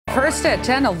First at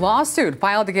 10, a lawsuit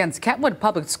filed against Kentwood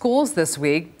Public Schools this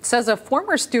week says a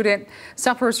former student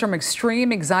suffers from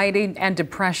extreme anxiety and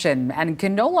depression and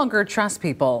can no longer trust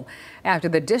people after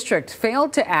the district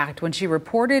failed to act when she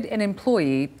reported an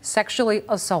employee sexually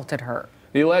assaulted her.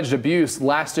 The alleged abuse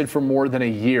lasted for more than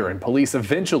a year, and police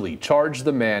eventually charged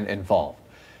the man involved.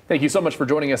 Thank you so much for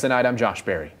joining us tonight. I'm Josh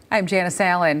Berry. I'm Janice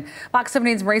Allen. Fox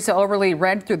 17's Marisa Overly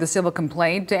read through the civil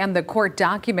complaint and the court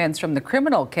documents from the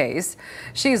criminal case.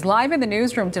 She's live in the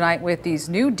newsroom tonight with these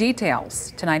new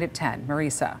details. Tonight at 10.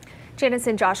 Marisa. Janice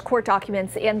and Josh, court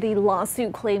documents and the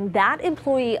lawsuit claim that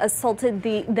employee assaulted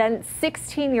the then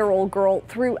 16-year-old girl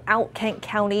throughout Kent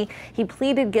County. He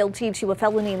pleaded guilty to a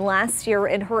felony last year,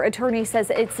 and her attorney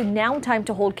says it's now time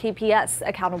to hold KPS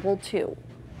accountable too.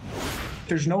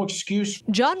 There's no excuse.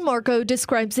 John Marco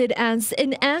describes it as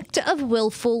an act of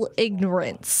willful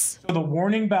ignorance. So the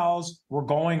warning bells were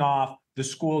going off. The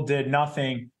school did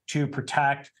nothing to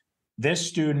protect this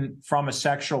student from a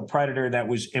sexual predator that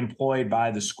was employed by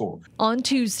the school. On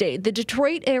Tuesday, the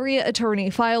Detroit area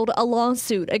attorney filed a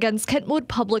lawsuit against Kentwood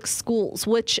Public Schools,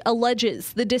 which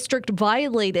alleges the district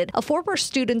violated a former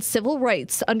student's civil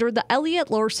rights under the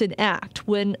Elliott-Larsen Act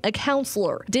when a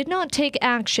counselor did not take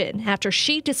action after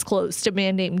she disclosed a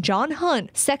man named John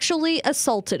Hunt sexually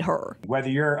assaulted her. Whether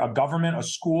you're a government, a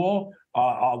school,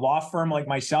 a law firm like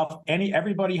myself,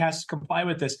 everybody has to comply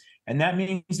with this. And that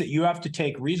means that you have to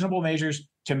take reasonable measures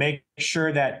to make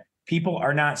sure that people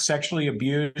are not sexually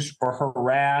abused or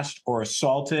harassed or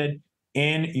assaulted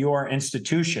in your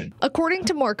institution. According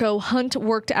to Marco, Hunt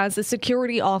worked as a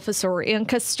security officer and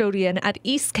custodian at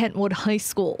East Kentwood High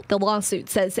School. The lawsuit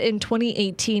says in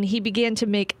 2018, he began to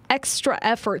make extra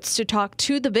efforts to talk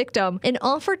to the victim and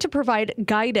offered to provide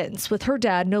guidance with her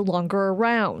dad no longer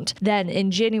around. Then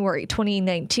in January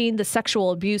 2019, the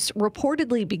sexual abuse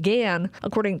reportedly began.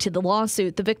 According to the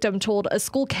lawsuit, the victim told a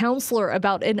school counselor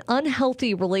about an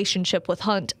unhealthy relationship with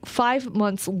Hunt 5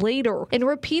 months later and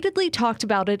repeatedly talked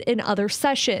about it in other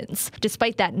sessions.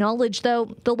 Despite that knowledge,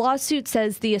 though, the lawsuit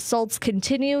says the assaults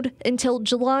continued until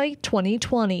July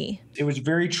 2020. It was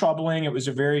very troubling. It was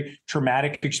a very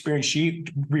traumatic experience. She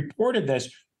reported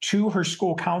this to her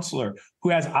school counselor, who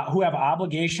have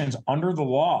obligations under the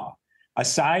law,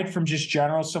 aside from just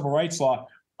general civil rights law,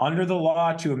 under the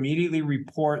law to immediately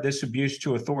report this abuse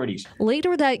to authorities.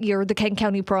 Later that year, the Kent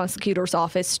County Prosecutor's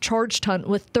Office charged Hunt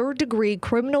with third-degree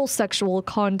criminal sexual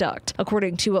conduct.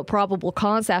 According to a probable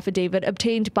cause affidavit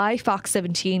obtained by Fox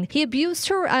 17, he abused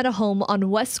her at a home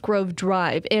on West Grove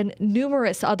Drive and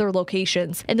numerous other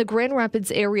locations in the Grand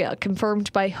Rapids area,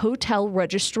 confirmed by hotel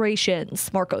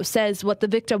registrations. Marco says what the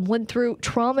victim went through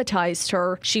traumatized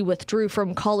her. She withdrew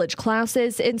from college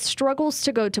classes and struggles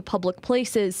to go to public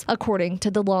places, according to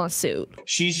the lawsuit.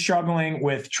 She's struggling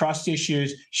with trust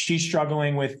issues. She's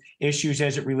struggling with issues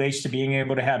as it relates to being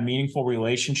able to have meaningful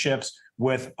relationships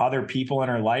with other people in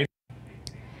her life.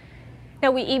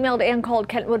 Now, we emailed and called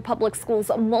Kentwood Public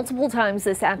Schools multiple times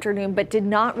this afternoon, but did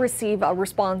not receive a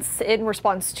response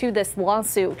to this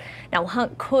lawsuit. Now,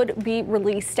 Hunt could be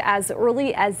released as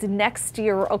early as next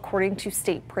year, according to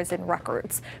state prison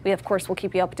records. We, of course, will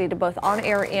keep you updated both on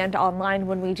air and online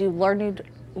when we do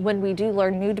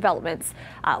learn new developments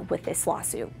with this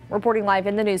lawsuit. Reporting live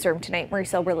in the newsroom tonight,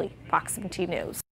 Marisa Overly, Fox 17 News.